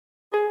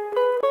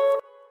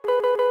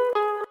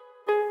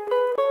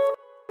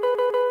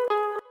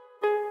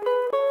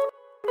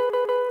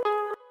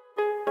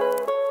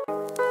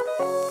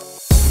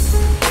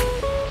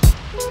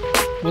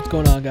What's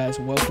going on, guys?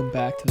 Welcome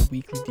back to the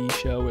Weekly D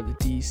Show, where the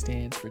D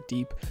stands for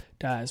Deep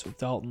Dives with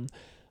Dalton.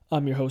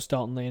 I'm your host,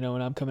 Dalton Lano,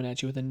 and I'm coming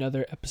at you with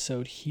another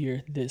episode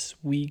here this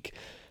week.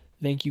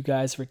 Thank you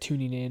guys for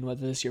tuning in,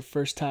 whether this is your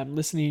first time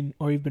listening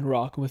or you've been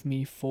rocking with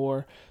me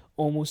for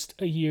almost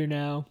a year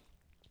now.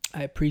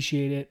 I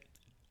appreciate it.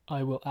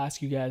 I will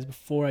ask you guys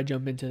before I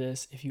jump into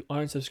this, if you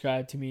aren't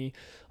subscribed to me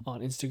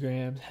on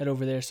Instagram, head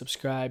over there,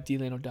 subscribe,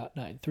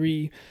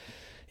 dlano.93.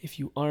 If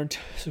you aren't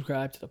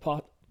subscribed to the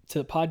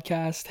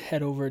podcast,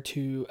 head over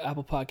to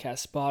Apple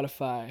Podcasts,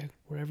 Spotify,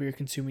 wherever you're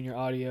consuming your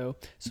audio.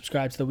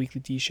 Subscribe to the Weekly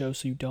D Show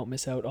so you don't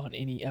miss out on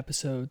any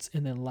episodes.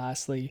 And then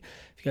lastly,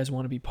 if you guys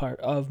want to be part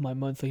of my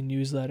monthly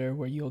newsletter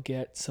where you'll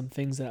get some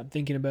things that I'm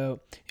thinking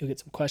about, you'll get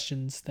some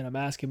questions that I'm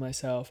asking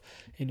myself,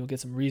 and you'll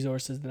get some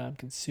resources that I'm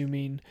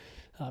consuming,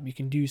 you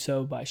can do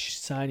so by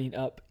signing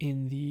up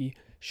in the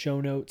show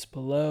notes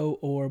below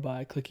or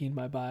by clicking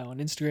my bio on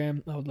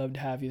Instagram. I would love to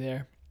have you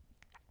there.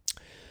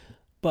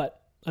 But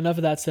enough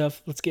of that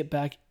stuff. Let's get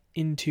back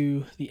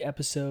into the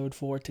episode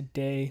for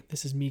today.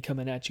 This is me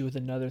coming at you with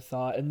another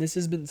thought, and this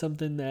has been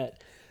something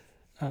that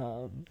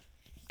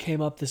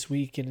came up this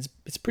week, and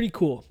it's pretty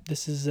cool.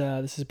 This is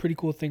a pretty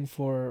cool thing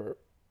for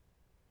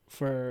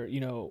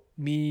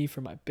me,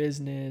 for my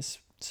business.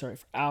 For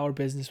our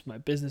business, with my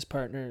business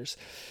partners.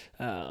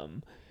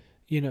 The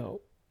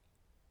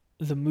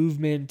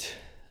movement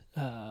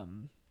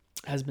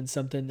has been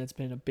something that's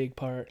been a big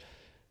part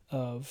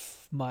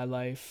of my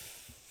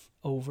life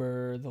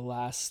over the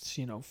last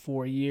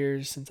 4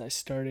 years since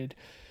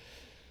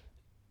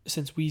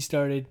we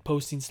started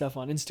posting stuff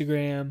on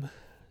Instagram,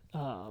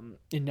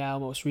 and now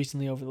most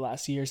recently over the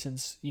last year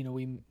since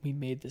we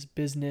made this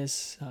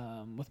business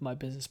with my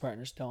business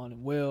partners Don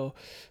and Will,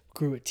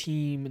 grew a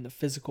team in the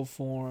physical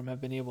form, have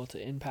been able to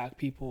impact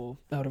people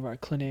out of our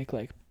clinic.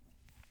 Like,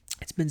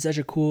 it's been such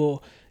a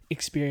cool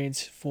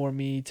experience for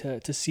me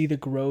to see the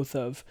growth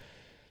of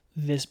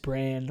this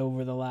brand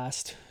over the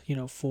last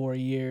 4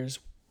 years,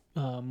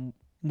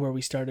 where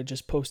we started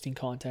just posting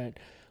content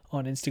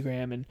on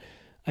Instagram. And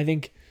I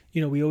think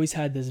we always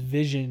had this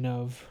vision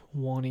of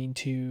wanting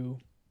to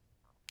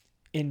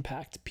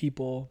impact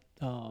people,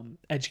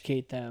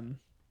 educate them,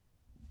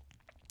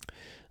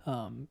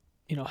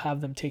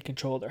 have them take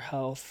control of their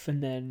health,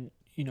 and then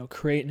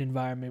create an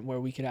environment where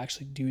we could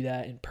actually do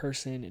that in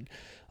person. And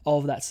all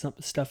of that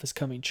stuff is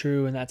coming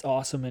true, and that's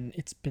awesome. And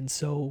it's been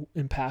so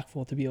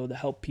impactful to be able to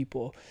help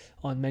people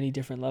on many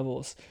different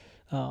levels.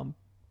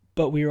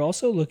 But we were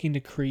also looking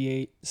to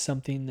create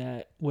something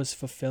that was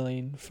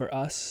fulfilling for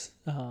us,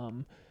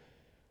 from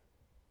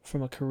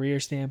a career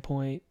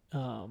standpoint,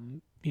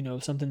 something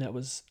that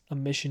was a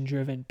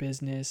mission-driven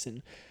business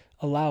and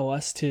allow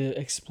us to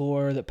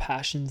explore the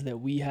passions that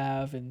we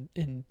have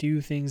and do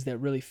things that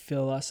really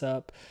fill us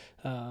up,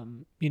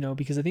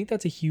 because I think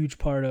that's a huge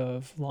part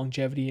of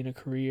longevity in a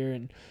career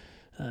and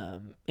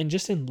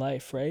just in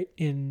life, right?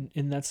 And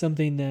that's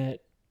something that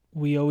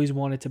we always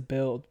wanted to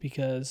build,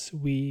 because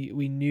we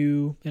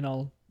knew, and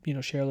I'll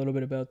share a little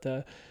bit about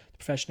the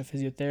profession of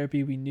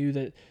physiotherapy. We knew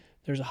that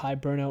there's a high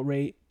burnout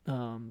rate.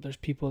 There's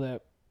people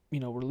that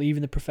were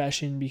leaving the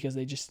profession because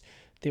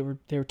they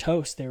were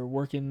toast. They were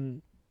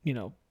working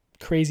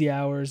crazy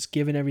hours,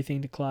 giving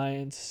everything to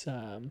clients.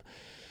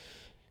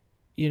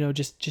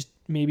 Just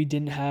maybe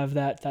didn't have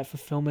that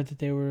fulfillment that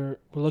they were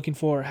looking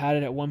for, or had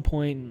it at one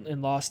point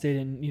and lost it.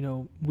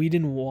 And we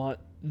didn't want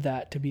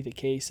that to be the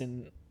case.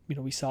 And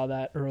we saw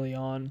that early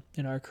on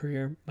in our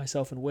career,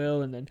 myself and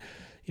Will, and then,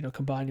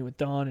 combining with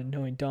Don and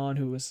knowing Don,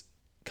 who was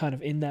kind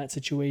of in that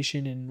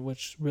situation, and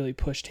which really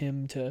pushed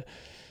him to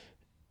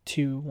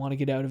want to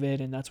get out of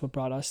it. And that's what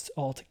brought us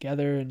all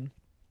together.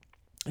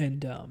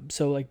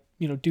 So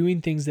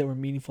doing things that were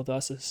meaningful to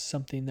us is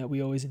something that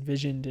we always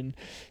envisioned. And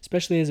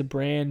especially as a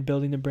brand,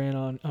 building the brand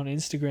on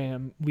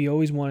Instagram, we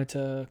always wanted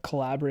to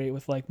collaborate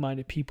with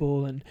like-minded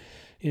people. And,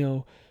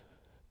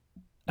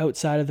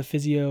 outside of the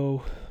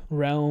physio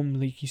realm,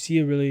 like, you see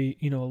a really,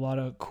 a lot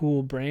of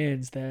cool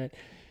brands that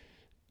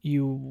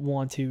you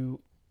want to,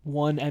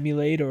 one,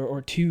 emulate,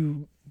 or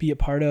two, be a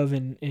part of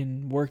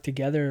and work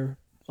together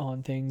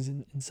on things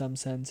in some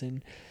sense.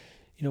 And,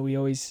 we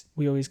always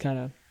kind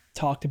of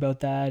talked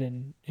about that,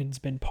 and it's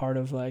been part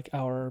of like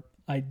our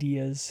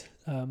ideas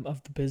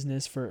of the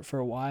business for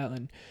a while.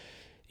 And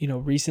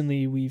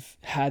recently we've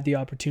had the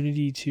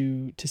opportunity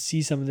to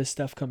see some of this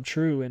stuff come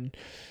true. And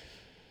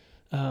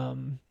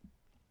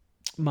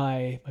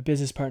my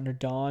business partner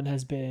Don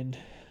has been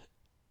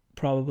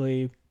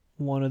probably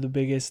one of the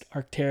biggest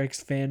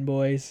Arc'teryx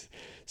fanboys,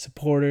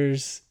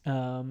 supporters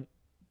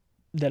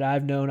that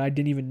I've known. I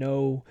didn't even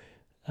know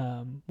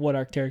what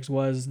Arc'teryx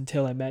was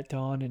until I met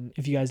Don. And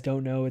if you guys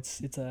don't know, it's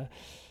a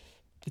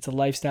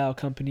lifestyle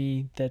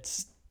company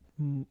that's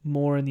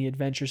more in the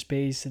adventure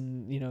space,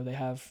 and they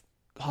have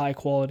high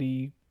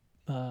quality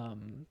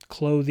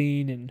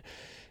clothing, and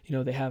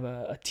they have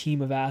a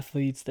team of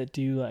athletes that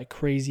do like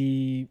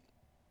crazy,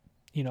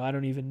 I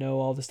don't even know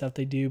all the stuff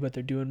they do, but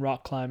they're doing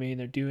rock climbing,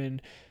 they're doing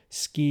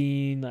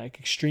skiing, like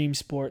extreme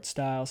sport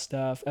style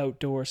stuff,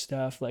 outdoor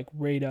stuff, like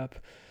right up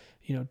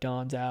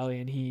Don's Alley,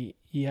 and he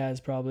has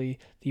probably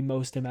the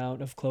most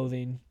amount of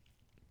clothing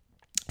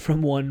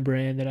from one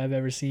brand that I've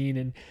ever seen.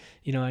 And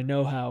I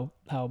know how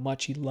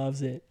much he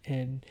loves it,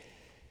 and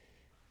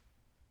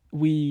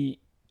we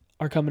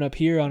are coming up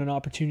here on an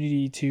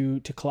opportunity to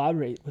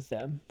collaborate with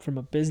them from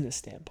a business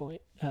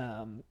standpoint,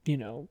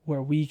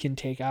 where we can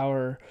take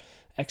our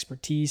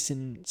expertise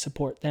and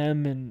support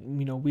them,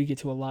 and we get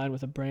to align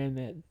with a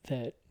brand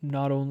that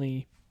not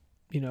only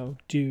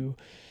do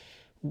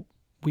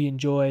we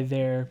enjoy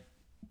their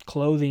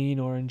clothing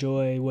or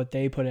enjoy what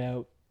they put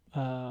out,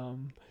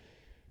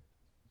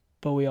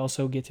 but we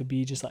also get to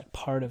be just like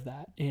part of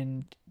that.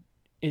 And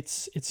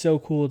it's so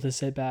cool to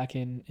sit back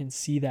and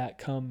see that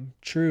come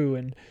true.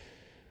 And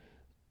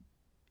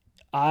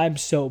I'm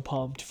so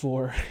pumped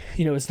for,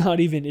 it's not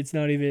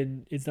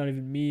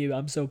even me.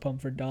 I'm so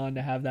pumped for Don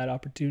to have that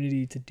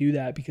opportunity to do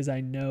that, because I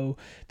know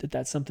that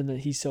that's something that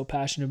he's so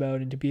passionate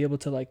about, and to be able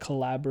to like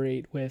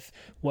collaborate with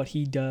what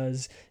he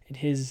does in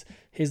his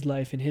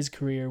life and his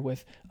career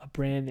with a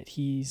brand that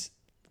he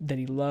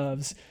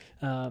loves,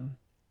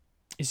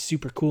 is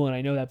super cool. And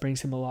I know that brings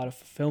him a lot of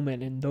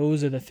fulfillment, and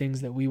those are the things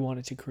that we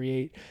wanted to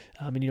create.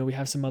 And we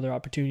have some other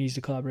opportunities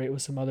to collaborate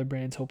with some other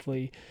brands,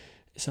 hopefully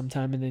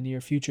sometime in the near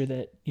future,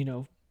 that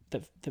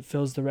that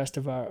fills the rest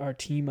of our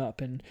team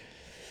up. And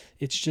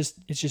it's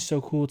just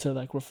so cool to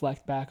like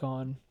reflect back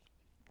on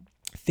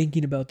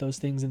thinking about those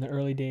things in the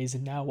early days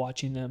and now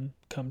watching them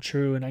come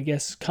true. And I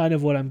guess kind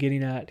of what I'm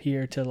getting at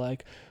here to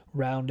like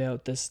round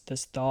out this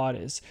thought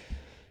is,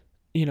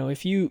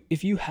 if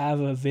you have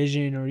a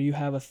vision, or you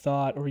have a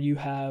thought, or you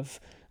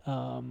have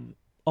a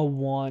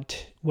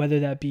want, whether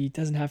that be,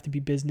 doesn't have to be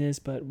business,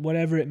 but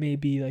whatever it may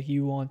be, like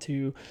you want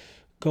to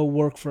go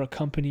work for a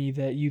company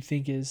that you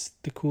think is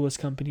the coolest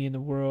company in the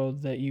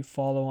world, that you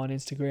follow on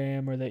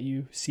Instagram, or that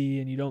you see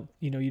and you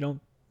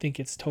don't think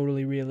it's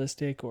totally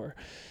realistic, or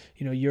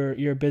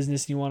you're a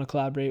business and you want to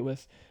collaborate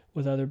with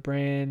other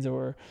brands,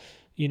 or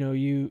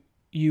you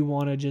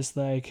want to just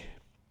like,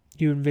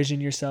 you envision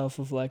yourself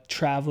of like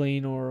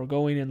traveling or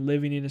going and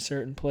living in a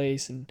certain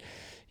place, and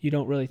you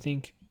don't really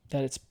think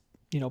that it's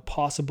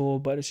possible,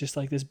 but it's just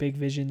like this big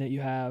vision that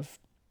you have.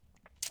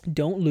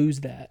 Don't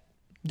lose that,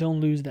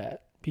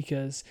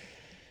 because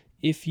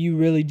if you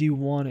really do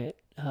want it,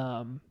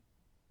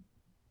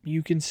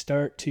 you can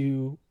start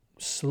to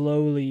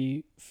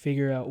slowly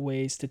figure out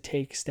ways to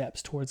take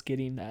steps towards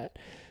getting that.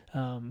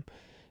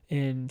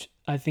 And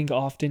I think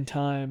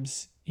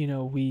oftentimes,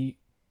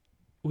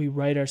 we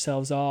write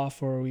ourselves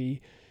off, or we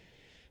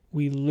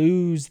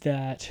lose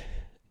that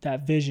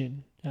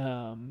vision,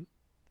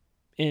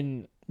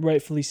 and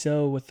rightfully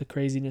so, with the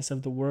craziness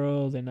of the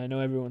world. And I know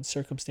everyone's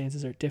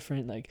circumstances are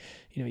different. Like,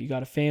 you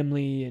got a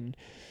family, and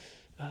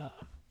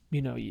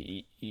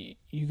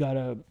you got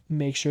to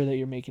make sure that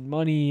you're making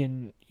money,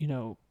 and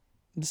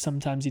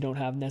sometimes you don't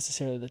have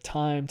necessarily the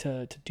time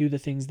to do the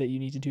things that you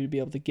need to do to be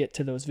able to get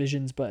to those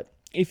visions. But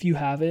if you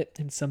have it,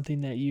 and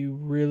something that you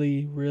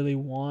really, really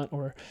want,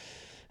 or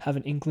have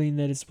an inkling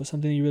that it's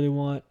something you really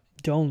want,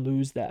 don't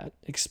lose that.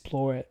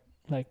 Explore it,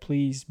 like,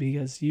 please,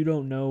 because you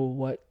don't know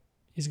what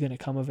is going to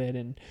come of it.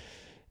 And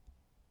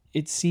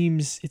it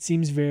seems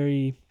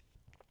very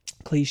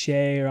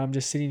cliche, or I'm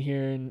just sitting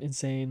here and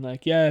saying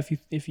like, yeah,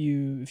 if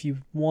you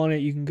want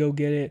it, you can go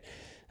get it.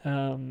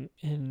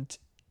 And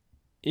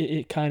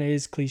it kind of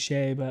is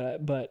cliche,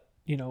 but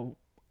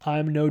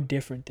I'm no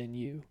different than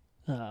you.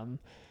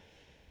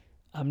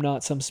 I'm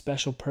not some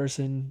special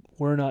person.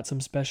 We're not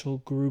some special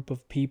group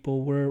of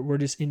people. We're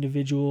just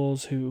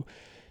individuals who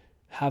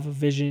have a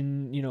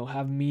vision,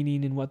 have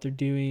meaning in what they're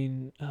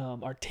doing,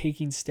 are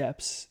taking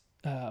steps,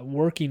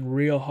 working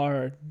real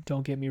hard.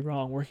 Don't get me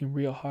wrong, working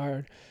real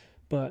hard.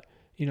 But,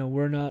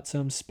 we're not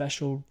some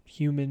special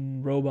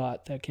human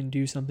robot that can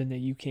do something that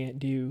you can't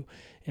do.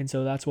 And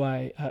so that's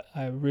why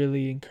I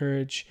really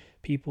encourage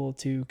people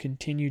to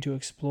continue to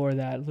explore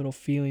that little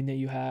feeling that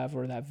you have,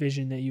 or that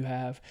vision that you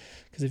have.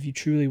 Because if you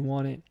truly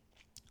want it,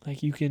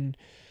 like, you can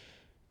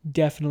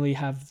definitely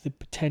have the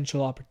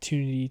potential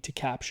opportunity to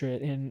capture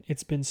it. And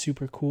it's been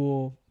super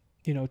cool,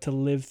 to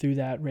live through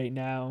that right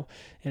now.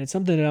 And it's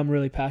something that I'm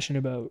really passionate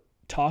about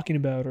talking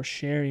about or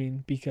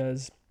sharing,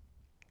 because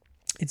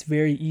it's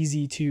very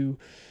easy to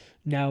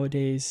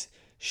nowadays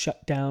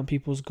shut down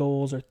people's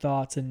goals or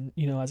thoughts. And,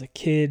 as a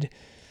kid,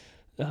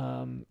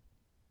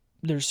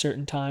 there's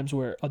certain times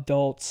where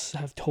adults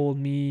have told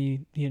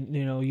me,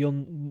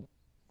 you'll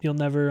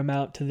never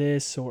amount to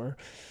this, or,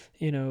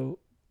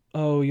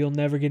 oh, you'll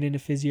never get into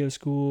physio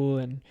school,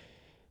 and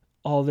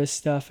all this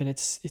stuff. And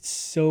it's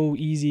so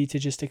easy to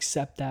just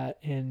accept that.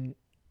 And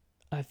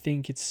I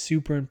think it's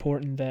super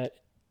important that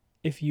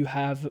if you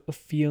have a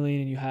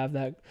feeling and you have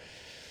that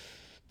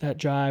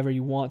drive, or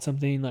you want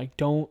something, like,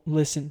 don't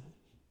listen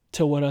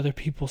to what other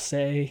people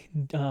say.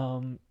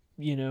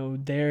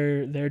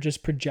 They're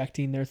just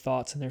projecting their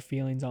thoughts and their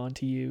feelings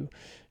onto you.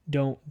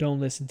 Don't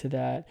listen to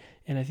that.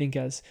 And I think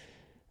as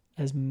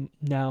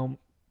now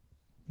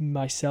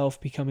myself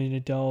becoming an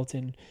adult,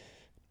 and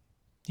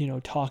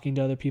talking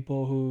to other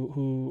people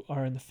who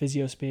are in the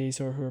physio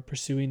space, or who are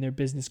pursuing their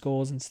business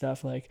goals and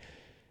stuff, like,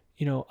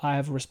 I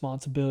have a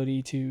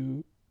responsibility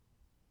to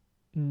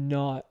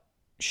not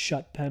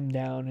shut them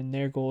down and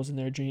their goals and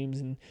their dreams,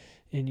 and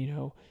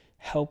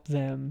help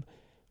them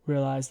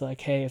realize,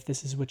 like, hey, if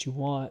this is what you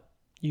want,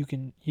 you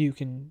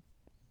can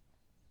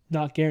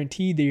not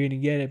guaranteed that you're going to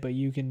get it, but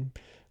you can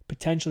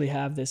potentially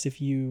have this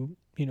if you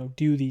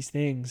do these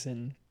things.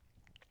 And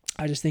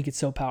I just think it's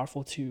so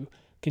powerful to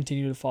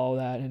continue to follow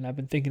that. And I've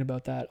been thinking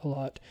about that a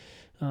lot,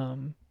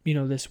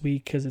 this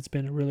week, because it's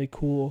been a really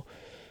cool,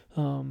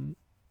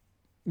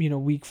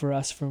 week for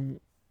us from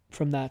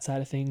that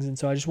side of things. And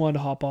so I just wanted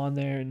to hop on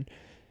there. And,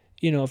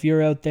 if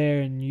you're out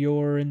there and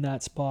you're in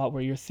that spot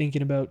where you're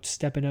thinking about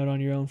stepping out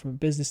on your own from a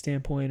business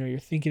standpoint, or you're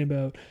thinking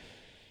about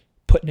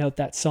putting out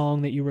that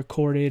song that you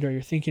recorded, or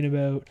you're thinking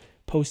about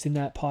posting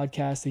that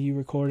podcast that you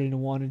recorded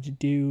and wanted to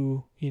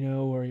do,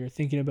 or you're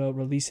thinking about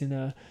releasing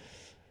a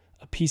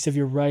piece of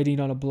your writing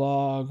on a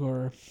blog,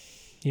 or,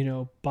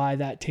 buy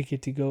that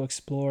ticket to go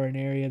explore an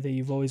area that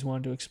you've always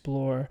wanted to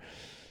explore,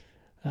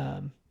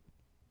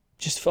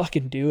 just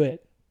fucking do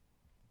it.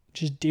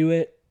 Just do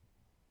it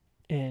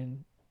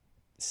and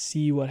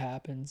see what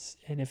happens.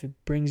 And if it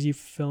brings you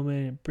fulfillment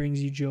and it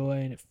brings you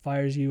joy and it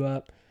fires you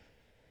up,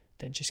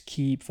 then just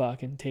keep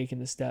fucking taking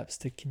the steps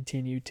to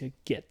continue to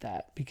get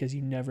that, because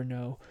you never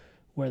know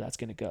where that's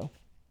going to go.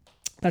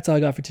 That's all I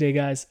got for today,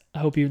 guys. I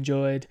hope you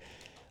enjoyed.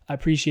 I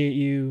appreciate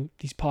you.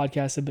 These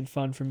podcasts have been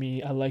fun for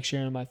me. I like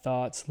sharing my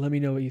thoughts. Let me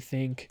know what you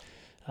think.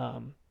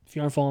 If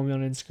you aren't following me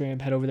on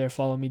Instagram, head over there,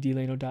 follow me,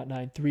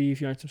 dlano.93.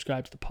 If you aren't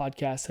subscribed to the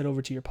podcast, head over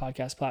to your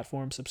podcast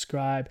platform,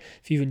 subscribe.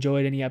 If you've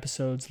enjoyed any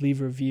episodes,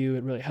 leave a review.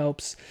 It really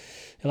helps.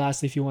 And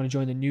lastly, if you want to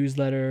join the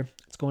newsletter,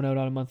 it's going out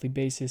on a monthly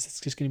basis.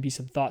 It's just going to be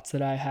some thoughts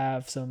that I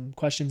have, some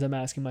questions I'm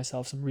asking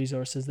myself, some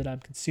resources that I'm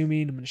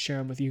consuming. I'm going to share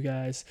them with you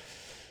guys.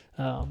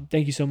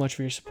 Thank you so much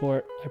for your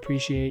support. I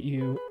appreciate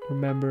you.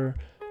 Remember,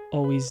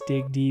 always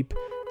dig deep.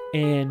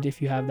 And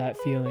if you have that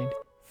feeling,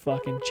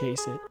 fucking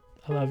chase it.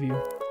 I love you.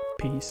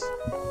 Peace.